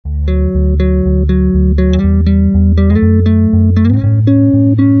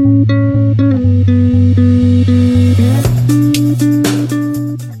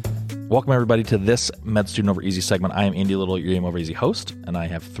everybody, to this Med Student Over Easy segment. I am Andy Little, your EM Over Easy host, and I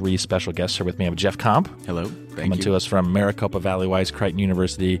have three special guests here with me. I have Geoff Comp. Hello. Coming to us from Maricopa Valley Wise, Crichton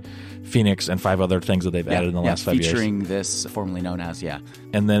University, Phoenix, and 5 other things that they've added in the last 5 years. Featuring this, formerly known as,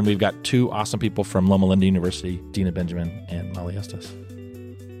 And then we've got 2 awesome people from Loma Linda University, Deena, Bengiamin, and Molly Estes.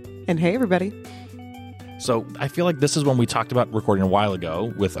 And hey, everybody. So I feel like this is when we talked about recording a while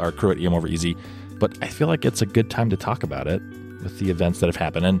ago with our crew at EM Over Easy, but I feel like it's a good time to talk about it with the events that have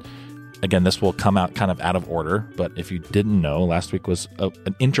happened. And again, this will come out kind of out of order, but if you didn't know, last week was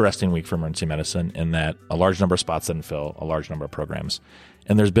an interesting week for emergency medicine in that a large number of spots didn't fill, a large number of programs.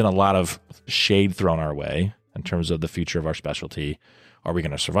 And there's been a lot of shade thrown our way in terms of the future of our specialty. Are we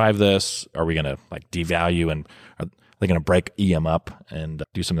going to survive this? Are we going to devalue, and are they going to break EM up and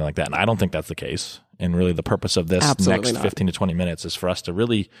do something like that? And I don't think that's the case. And really the purpose of this next 15 to 20 minutes is for us to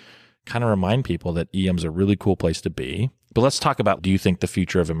really kind of remind people that EM's a really cool place to be. But let's talk about, do you think the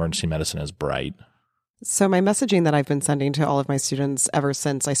future of emergency medicine is bright? So my messaging that I've been sending to all of my students ever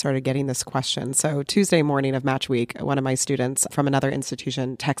since I started getting this question. So Tuesday morning of match week, one of my students from another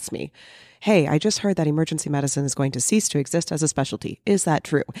institution texts me, "Hey, I just heard that emergency medicine is going to cease to exist as a specialty. Is that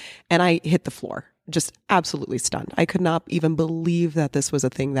true?" And I hit the floor, just absolutely stunned. I could not even believe that this was a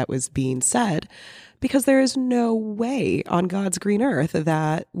thing that was being said, because there is no way on God's green earth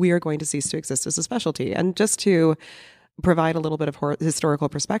that we are going to cease to exist as a specialty. And just to provide a little bit of historical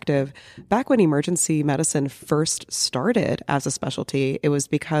perspective, back when emergency medicine first started as a specialty, it was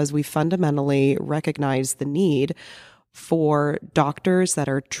because we fundamentally recognized the need for doctors that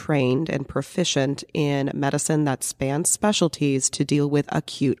are trained and proficient in medicine that spans specialties to deal with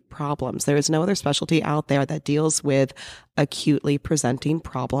acute problems. There is no other specialty out there that deals with acutely presenting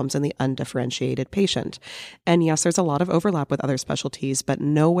problems in the undifferentiated patient. And yes, there's a lot of overlap with other specialties, but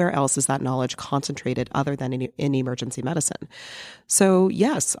nowhere else is that knowledge concentrated other than in emergency medicine. So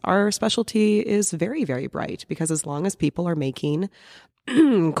yes, our specialty is very, very bright, because as long as people are making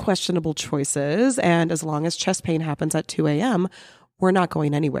questionable choices, and as long as chest pain happens at 2 a.m., we're not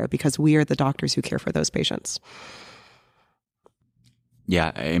going anywhere, because we are the doctors who care for those patients.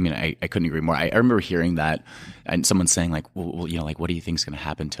 Yeah, I mean, I couldn't agree more. I remember hearing that, and someone saying well, what do you think is going to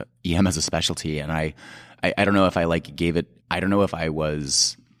happen to EM as a specialty? And I don't know if I gave it. I don't know if I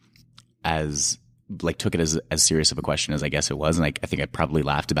was as took it as serious of a question as I guess it was, and I think I probably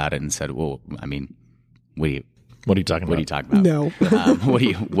laughed about it and said, "Well, I mean, what are you talking about? What are you talking about? No. What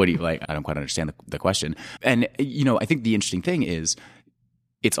do you like? I don't quite understand the question." And, I think the interesting thing is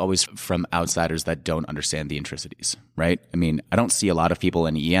it's always from outsiders that don't understand the intricacies, right? I mean, I don't see a lot of people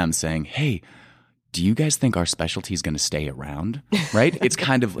in EM saying, "Hey, do you guys think our specialty is going to stay around?" Right? It's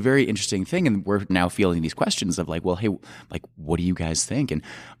kind of a very interesting thing. And we're now feeling these questions of well, hey, what do you guys think? And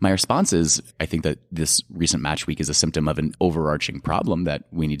my response is, I think that this recent match week is a symptom of an overarching problem that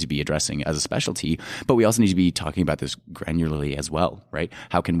we need to be addressing as a specialty, but we also need to be talking about this granularly as well, right?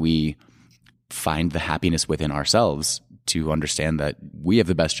 How can we find the happiness within ourselves to understand that we have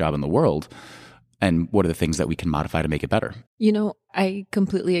the best job in the world? And what are the things that we can modify to make it better? I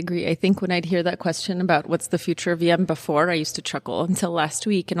completely agree. I think when I'd hear that question about what's the future of EM before, I used to chuckle until last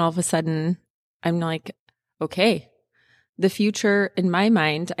week. And all of a sudden, I'm like, okay, the future in my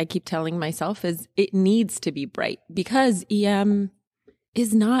mind, I keep telling myself, is it needs to be bright, because EM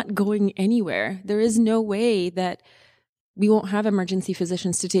is not going anywhere. There is no way that we won't have emergency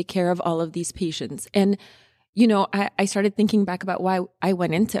physicians to take care of all of these patients. And I started thinking back about why I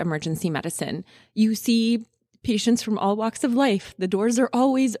went into emergency medicine. You see patients from all walks of life. The doors are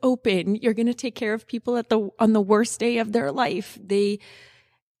always open. You're going to take care of people on the worst day of their life. I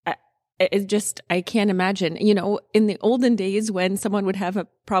can't imagine, in the olden days when someone would have a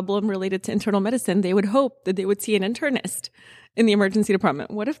problem related to internal medicine, they would hope that they would see an internist in the emergency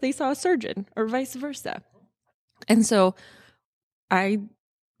department. What if they saw a surgeon, or vice versa? And so I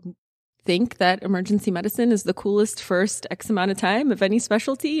think that emergency medicine is the coolest first X amount of time of any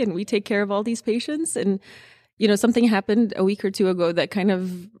specialty, and we take care of all these patients. And, something happened a week or 2 ago that kind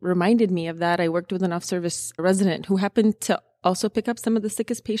of reminded me of that. I worked with an off-service resident who happened to also pick up some of the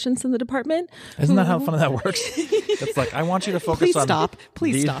sickest patients in the department. Isn't that how fun that works? It's I want you to focus on...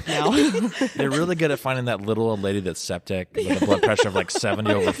 Please stop now. They're really good at finding that little old lady that's septic with a blood pressure of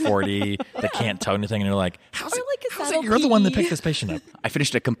 70 over 40 that can't tell anything. And you're like, how's it you're the one that picked this patient up? I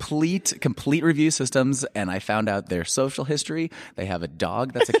finished a complete review systems, and I found out their social history. They have a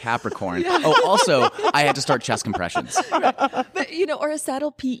dog that's a Capricorn. Yeah. Oh, also, I had to start chest compressions. Right. But, or a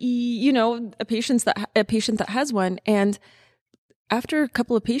saddle PE, a patient that has one. And after a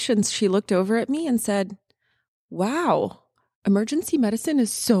couple of patients, she looked over at me and said, "Wow, emergency medicine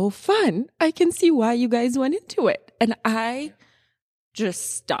is so fun. I can see why you guys went into it." And I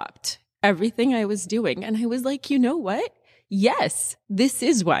just stopped. everything I was doing. And I was like, you know what? Yes, this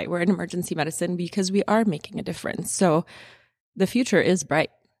is why we're in emergency medicine, because we are making a difference. So the future is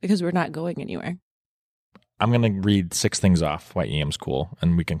bright because we're not going anywhere. I'm going to read 6 things off why EM's cool,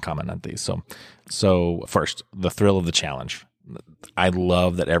 and we can comment on these. So first, the thrill of the challenge. I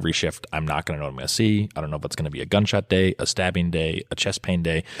love that every shift, I'm not going to know what I'm going to see. I don't know if it's going to be a gunshot day, a stabbing day, a chest pain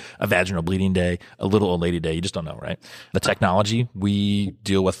day, a vaginal bleeding day, a little old lady day. You just don't know, right? The technology, we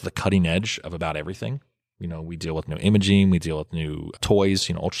deal with the cutting edge of about everything. We deal with new imaging, we deal with new toys,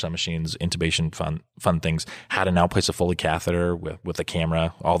 ultrasound machines, intubation, fun things, how to now place a Foley catheter with a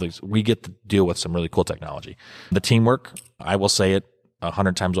camera, all these. We get to deal with some really cool technology. The teamwork, I will say it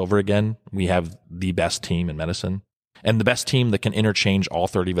 100 times over again. We have the best team in medicine, and the best team that can interchange all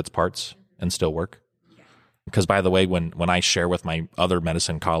 30 of its parts and still work. Because by the way, when I share with my other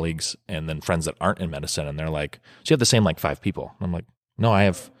medicine colleagues and then friends that aren't in medicine, and they're like, so you have the same 5 people. And I'm like, no,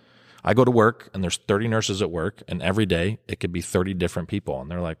 I go to work and there's 30 nurses at work, and every day it could be 30 different people.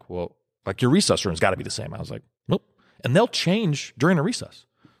 And they're like, well, your resus room's got to be the same. I was like, nope. And they'll change during a recess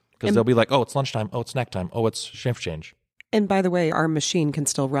because they'll be like, oh, it's lunchtime. Oh, it's snack time. Oh, it's shift change. And by the way, our machine can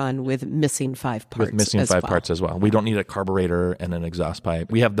still run with missing 5 parts. With missing 5 parts as well. We don't need a carburetor and an exhaust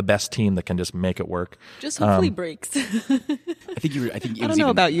pipe. We have the best team that can just make it work. Just hopefully breaks. I don't know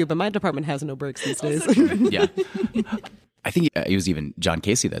about you, but my department has no breaks these days. Yeah. I think it was even John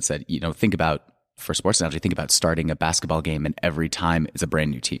Casey that said, think about, for sports analogy, think about starting a basketball game and every time it's a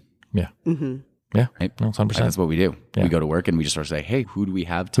brand new team. Yeah. Mm-hmm. Yeah. Right? No, 100%. That's what we do. Yeah. We go to work and we just sort of say, hey, who do we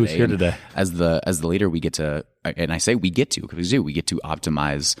have today? Who's here today? As the leader, we get to, and I say we get to, because we get to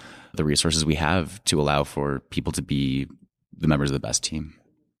optimize the resources we have to allow for people to be the members of the best team.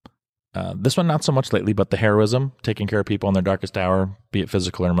 This one, not so much lately, but the heroism, taking care of people in their darkest hour, be it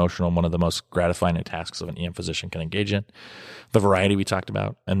physical or emotional, one of the most gratifying tasks of an EM physician can engage in. The variety we talked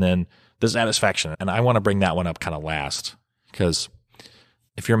about, and then the satisfaction. And I want to bring that one up kind of last, because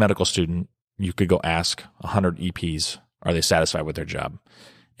if you're a medical student, you could go ask 100 EPs, are they satisfied with their job?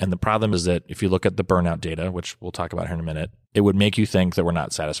 And the problem is that if you look at the burnout data, which we'll talk about here in a minute, it would make you think that we're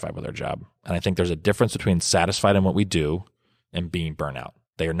not satisfied with our job. And I think there's a difference between satisfied in what we do and being burnout.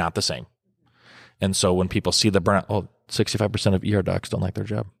 They are not the same. And so when people see the burnout, 65% of ER docs don't like their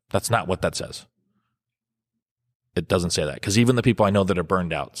job. That's not what that says. It doesn't say that. Because even the people I know that are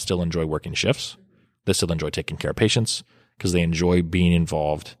burned out still enjoy working shifts. They still enjoy taking care of patients because they enjoy being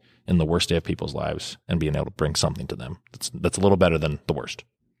involved in the worst day of people's lives and being able to bring something to them. That's a little better than the worst.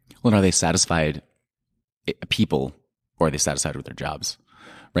 Well, are they satisfied people, or are they satisfied with their jobs?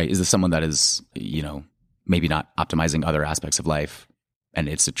 Right? Is this someone that is, maybe not optimizing other aspects of life, and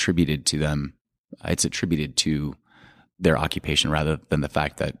it's attributed to them? It's attributed to their occupation rather than the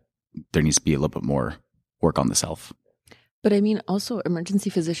fact that there needs to be a little bit more work on the self. But I mean, also emergency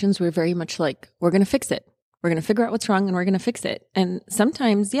physicians, we're very much like, we're going to fix it. We're going to figure out what's wrong and we're going to fix it. And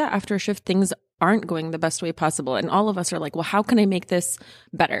sometimes, after a shift, things aren't going the best way possible. And all of us are like, well, how can I make this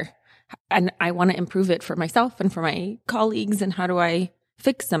better? And I want to improve it for myself and for my colleagues. And how do I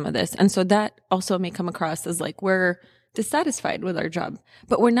fix some of this? And so that also may come across as like, we're dissatisfied with our job,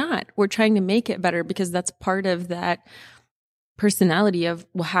 but we're not. We're trying to make it better because that's part of that personality of,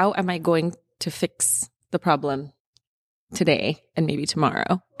 well, how am I going to fix the problem today and maybe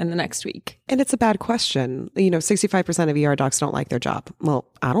tomorrow and the next week? And it's a bad question. 65% of ER docs don't like their job. Well,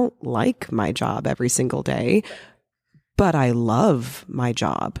 I don't like my job every single day, but I love my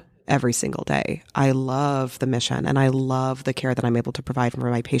job every single day. I love the mission and I love the care that I'm able to provide for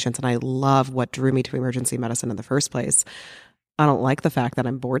my patients. And I love what drew me to emergency medicine in the first place. I don't like the fact that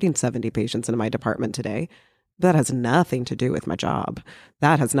I'm boarding 70 patients into my department today. That has nothing to do with my job.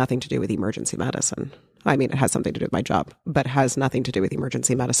 That has nothing to do with emergency medicine. I mean, it has something to do with my job, but has nothing to do with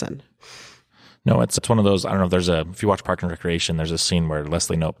emergency medicine. No, it's one of those, I don't know, if you watch Parks and Recreation, there's a scene where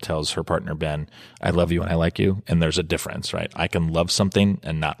Leslie Knope tells her partner, Ben, I love you and I like you. And there's a difference, right? I can love something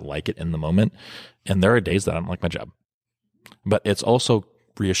and not like it in the moment. And there are days that I don't like my job. But it's also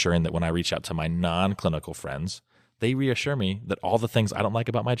reassuring that when I reach out to my non-clinical friends, they reassure me that all the things I don't like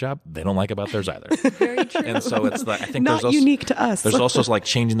about my job, they don't like about theirs either. Very true. And so it's like, I think not there's unique to us. There's also like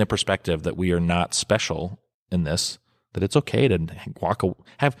changing the perspective that we are not special in this, that it's okay to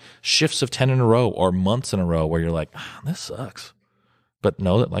have shifts of 10 in a row or months in a row where you're like, this sucks. But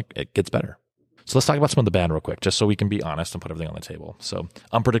know that like it gets better. So let's talk about some of the bad real quick, just so we can be honest and put everything on the table. So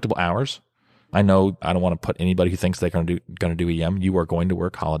unpredictable hours. I know I don't want to put anybody who thinks they're going to do EM. You are going to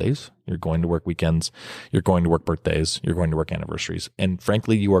work holidays. You're going to work weekends. You're going to work birthdays. You're going to work anniversaries. And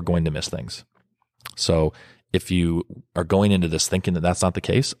frankly, you are going to miss things. So If you are going into this thinking that that's not the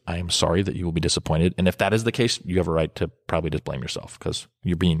case, I am sorry that you will be disappointed. And if that is the case, you have a right to probably just blame yourself because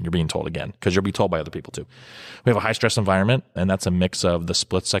you're being told again, because you'll be told by other people too. We have a high stress environment, and that's a mix of the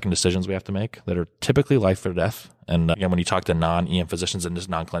split second decisions we have to make that are typically life or death. And again, when you talk to non-EM physicians and just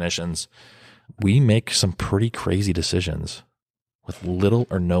non-clinicians, we make some pretty crazy decisions with little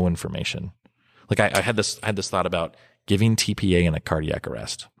or no information. Like I had this thought about giving TPA in a cardiac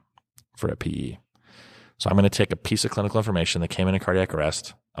arrest for a PE. So I'm going to take a piece of clinical information that came in a cardiac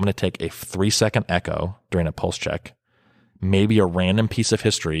arrest. I'm going to take a 3-second echo during a pulse check, maybe a random piece of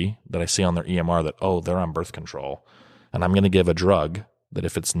history that I see on their EMR that, oh, they're on birth control. And I'm going to give a drug that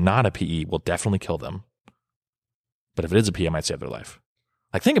if it's not a PE will definitely kill them. But if it is a PE, I might save their life.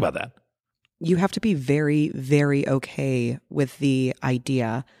 Like, think about that. You have to be very, very okay with the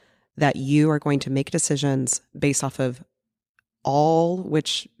idea that you are going to make decisions based off of all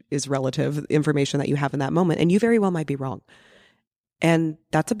which is relative information that you have in that moment. And you very well might be wrong. And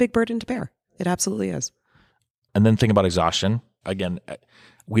that's a big burden to bear. It absolutely is. And then think about exhaustion. Again,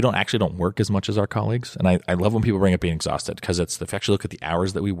 we don't work as much as our colleagues. And I love when people bring up being exhausted because if you actually look at the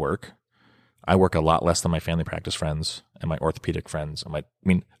hours that we work, I work a lot less than my family practice friends and my orthopedic friends.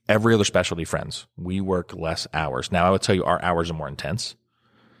 Every other specialty friends. We work less hours. Now, I would tell you our hours are more intense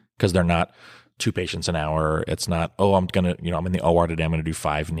because they're not 2 patients an hour. It's not, I'm in the OR today, I'm going to do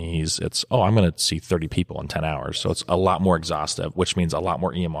 5 knees. It's, I'm going to see 30 people in 10 hours. So it's a lot more exhaustive, which means a lot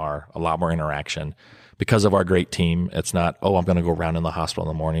more EMR, a lot more interaction. Because of our great team, it's not, I'm going to go around in the hospital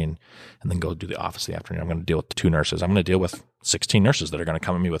in the morning and then go do the office in the afternoon. I'm going to deal with 2 nurses. I'm going to deal with 16 nurses that are going to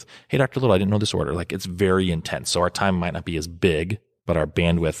come at me with, hey, Dr. Little, I didn't know this order. Like, it's very intense. So our time might not be as big, but our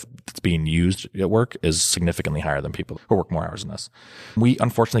bandwidth that's being used at work is significantly higher than people who work more hours than us. We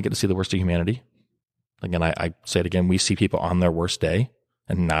unfortunately get to see the worst of humanity. Again, I say it again, we see people on their worst day,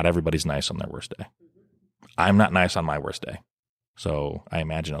 and not everybody's nice on their worst day. I'm not nice on my worst day. So I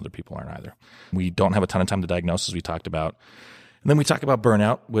imagine other people aren't either. We don't have a ton of time to diagnose, as we talked about. And then we talk about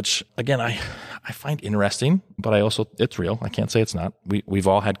burnout, which, again, I find interesting, but it's real. I can't say it's not. We've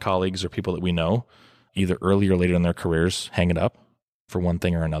all had colleagues or people that we know, either early or later in their careers, hang it up for one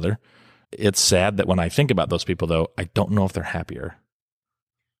thing or another. It's sad that when I think about those people, though, I don't know if they're happier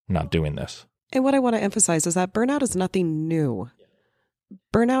not doing this. And what I want to emphasize is that burnout is nothing new.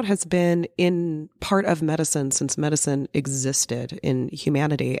 Burnout has been in part of medicine since medicine existed in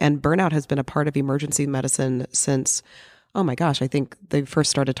humanity. And burnout has been a part of emergency medicine since, oh my gosh, I think they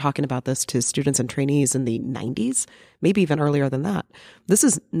first started talking about this to students and trainees in the 90s, maybe even earlier than that. This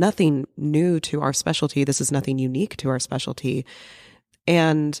is nothing new to our specialty. This is nothing unique to our specialty.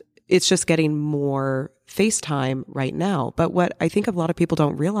 And it's just getting more face time right now. But what I think a lot of people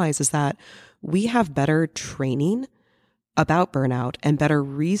don't realize is that we have better training about burnout and better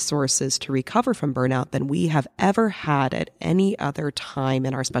resources to recover from burnout than we have ever had at any other time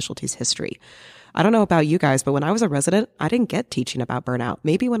in our specialty's history. I don't know about you guys, but when I was a resident, I didn't get teaching about burnout.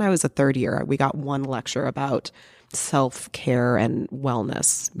 Maybe when I was a third year, we got one lecture about self-care and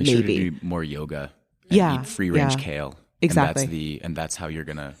wellness. Be sure to do more yoga and eat free-range kale. Exactly. And that's how you're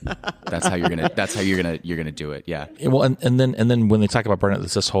gonna do it. Yeah. Well, and then when they talk about burnout,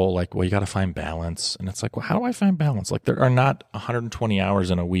 it's this whole like, well, you got to find balance, and it's like, well, how do I find balance? Like, there are not 120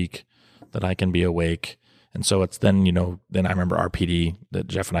 hours in a week that I can be awake, and so it's then then I remember our PD that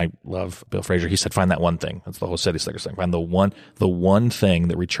Geoff and I love, Bill Fraser. He said, find that one thing. That's the whole city slickers thing. Find the one thing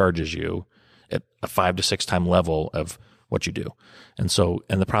that recharges you at a 5 to 6 time level of what you do, and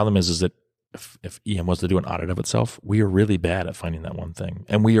the problem is that. If EM was to do an audit of itself, we are really bad at finding that one thing.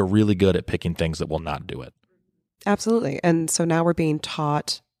 And we are really good at picking things that will not do it. Absolutely. And so now we're being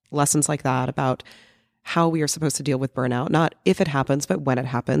taught lessons like that about how we are supposed to deal with burnout, not if it happens, but when it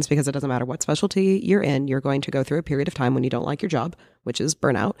happens, because it doesn't matter what specialty you're in, you're going to go through a period of time when you don't like your job, which is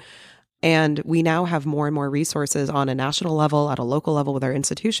burnout. And we now have more and more resources on a national level, at a local level with our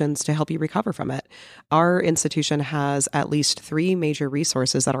institutions to help you recover from it. Our institution has at least 3 major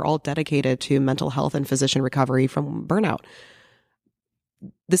resources that are all dedicated to mental health and physician recovery from burnout.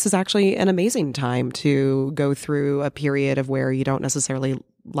 This is actually an amazing time to go through a period of where you don't necessarily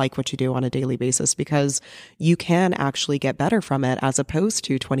like what you do on a daily basis, because you can actually get better from it as opposed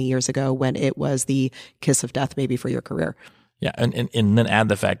to 20 years ago when it was the kiss of death maybe for your career. Yeah, and then add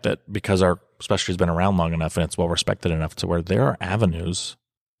the fact that because our specialty has been around long enough and it's well respected enough to where there are avenues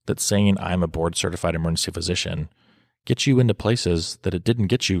that saying I'm a board certified emergency physician gets you into places that it didn't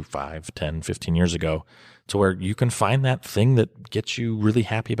get you 5, 10, 15 years ago, to where you can find that thing that gets you really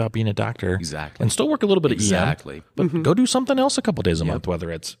happy about being a doctor. Exactly. And still work a little bit exactly. of EM, but go do something else a couple days a month,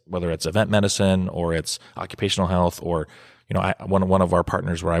 whether it's event medicine or it's occupational health or, one of our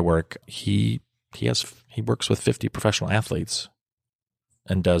partners where I work, he he works with 50 professional athletes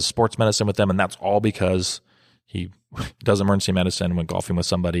and does sports medicine with them. And that's all because he does emergency medicine, went golfing with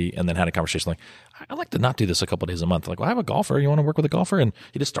somebody, and then had a conversation like, I'd like to not do this a couple of days a month. Like, well, I have a golfer. You want to work with a golfer? And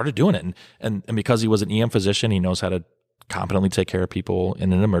he just started doing it. And because he was an EM physician, he knows how to competently take care of people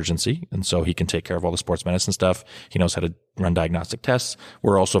in an emergency. And so he can take care of all the sports medicine stuff. He knows how to run diagnostic tests.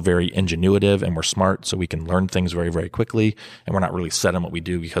 We're also very ingenuitive and we're smart. So we can learn things very, very quickly. And we're not really set on what we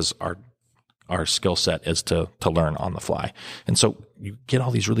do because our skill set is to learn on the fly. And so you get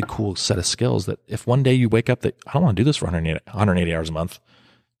all these really cool set of skills that if one day you wake up that I don't want to do this for 180 hours a month,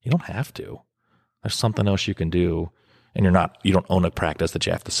 you don't have to. There's something else you can do. And you don't own a practice that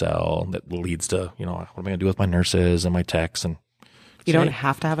you have to sell that leads to, what am I going to do with my nurses and my techs? And you don't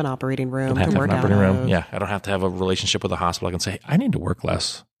have to have an operating room to work out of. Yeah. I don't have to have a relationship with a hospital. I can say, I need to work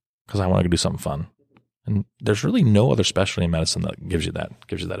less because I want to do something fun. And there's really no other specialty in medicine that gives you that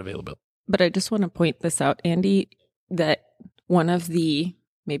availability. But I just want to point this out, Andy, that one of the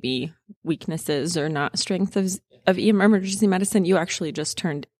maybe weaknesses or not strength of EM emergency medicine, you actually just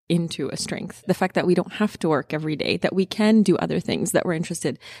turned into a strength. The fact that we don't have to work every day, that we can do other things, that we're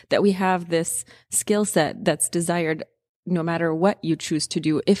interested, that we have this skill set that's desired no matter what you choose to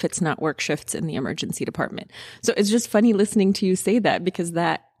do if it's not work shifts in the emergency department. So it's just funny listening to you say that because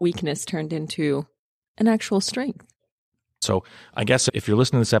that weakness turned into an actual strength. So I guess if you're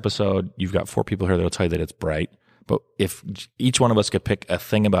listening to this episode, you've got 4 people here that will tell you that it's bright. But if each one of us could pick a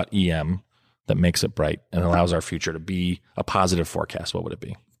thing about EM that makes it bright and allows our future to be a positive forecast, what would it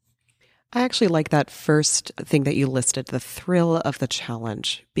be? I actually like that first thing that you listed, the thrill of the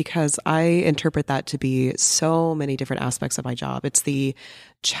challenge, because I interpret that to be so many different aspects of my job. It's the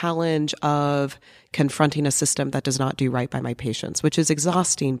challenge of confronting a system that does not do right by my patients, which is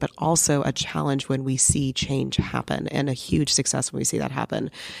exhausting, but also a challenge when we see change happen and a huge success when we see that happen.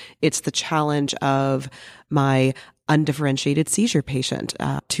 It's the challenge of my undifferentiated seizure patient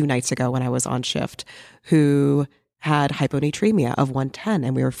 2 nights ago when I was on shift who had hyponatremia of 110,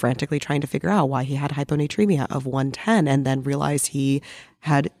 and we were frantically trying to figure out why he had hyponatremia of 110 and then realized he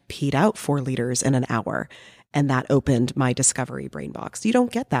had peed out 4 liters in an hour. And that opened my discovery brain box. You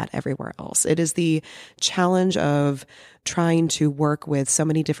don't get that everywhere else. It is the challenge of trying to work with so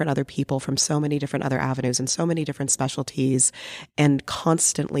many different other people from so many different other avenues and so many different specialties and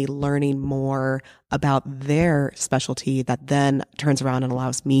constantly learning more about their specialty that then turns around and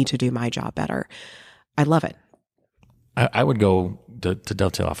allows me to do my job better. I love it. I would go to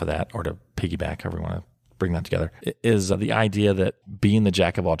dovetail off of that or to piggyback, however you want to bring that together, is the idea that being the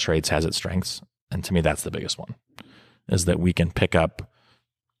jack of all trades has its strengths. And to me, that's the biggest one, is that we can pick up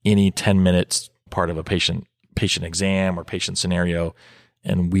any 10 minutes part of a patient exam or patient scenario,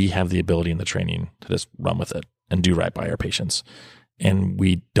 and we have the ability and the training to just run with it and do right by our patients. And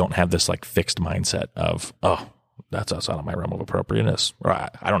we don't have this like fixed mindset of, oh, that's outside of my realm of appropriateness, or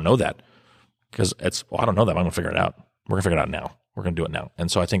I don't know that because I don't know that. I'm going to figure it out. We're going to figure it out now. We're going to do it now.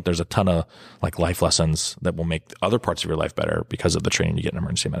 And so I think there's a ton of like life lessons that will make other parts of your life better because of the training you get in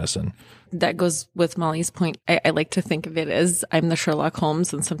emergency medicine. That goes with Molly's point. I like to think of it as I'm the Sherlock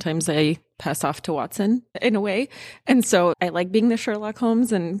Holmes, and sometimes I pass off to Watson in a way. And so I like being the Sherlock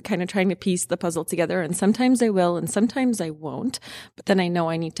Holmes and kind of trying to piece the puzzle together. And sometimes I will, and sometimes I won't. But then I know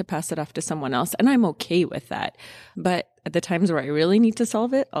I need to pass it off to someone else, and I'm okay with that. But at the times where I really need to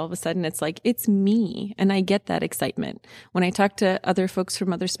solve it, all of a sudden it's like, it's me. And I get that excitement. When I talk to other folks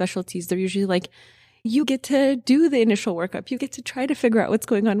from other specialties, they're usually like, you get to do the initial workup. You get to try to figure out what's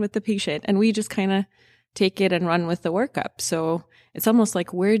going on with the patient. And we just kind of take it and run with the workup. So it's almost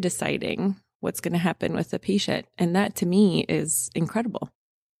like we're deciding what's going to happen with the patient. And that to me is incredible.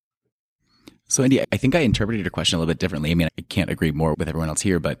 So Andy, I think I interpreted your question a little bit differently. I mean, I can't agree more with everyone else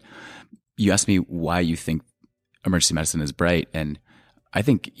here, but you asked me why you think emergency medicine is bright. And I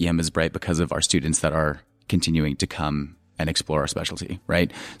think EM is bright because of our students that are continuing to come and explore our specialty,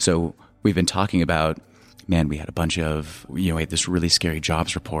 right? So we've been talking about, man, we had a bunch of, we had this really scary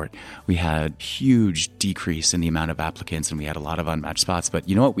jobs report. We had huge decrease in the amount of applicants and we had a lot of unmatched spots. But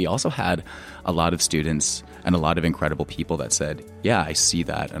you know what? We also had a lot of students and a lot of incredible people that said, yeah, I see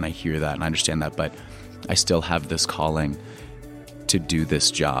that and I hear that and I understand that, but I still have this calling to do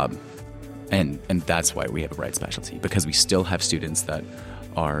this job. And that's why we have a bright specialty, because we still have students that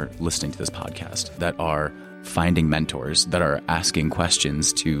are listening to this podcast, that are finding mentors, that are asking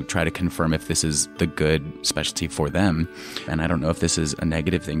questions to try to confirm if this is the good specialty for them. And I don't know if this is a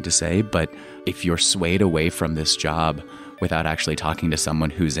negative thing to say, but if you're swayed away from this job without actually talking to someone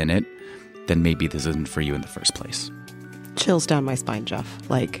who's in it, then maybe this isn't for you in the first place. Chills down my spine, Geoff.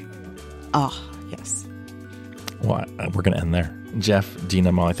 Like, oh, yes. Well, we're going to end there. Geoff,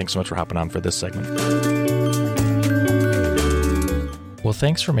 Deena, Molly, thanks so much for hopping on for this segment. Well,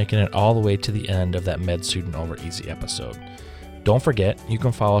 thanks for making it all the way to the end of that Med Student Over Easy episode. Don't forget, you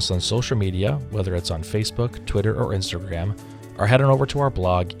can follow us on social media, whether it's on Facebook, Twitter, or Instagram, or head on over to our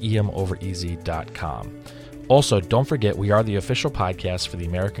blog, emovereasy.com. Also, don't forget, we are the official podcast for the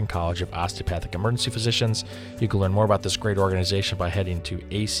American College of Osteopathic Emergency Physicians. You can learn more about this great organization by heading to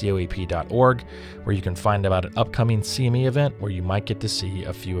ACOEP.org, where you can find about an upcoming CME event where you might get to see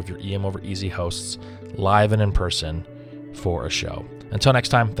a few of your EM Over Easy hosts live and in person for a show. Until next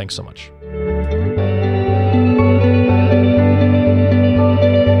time, thanks so much.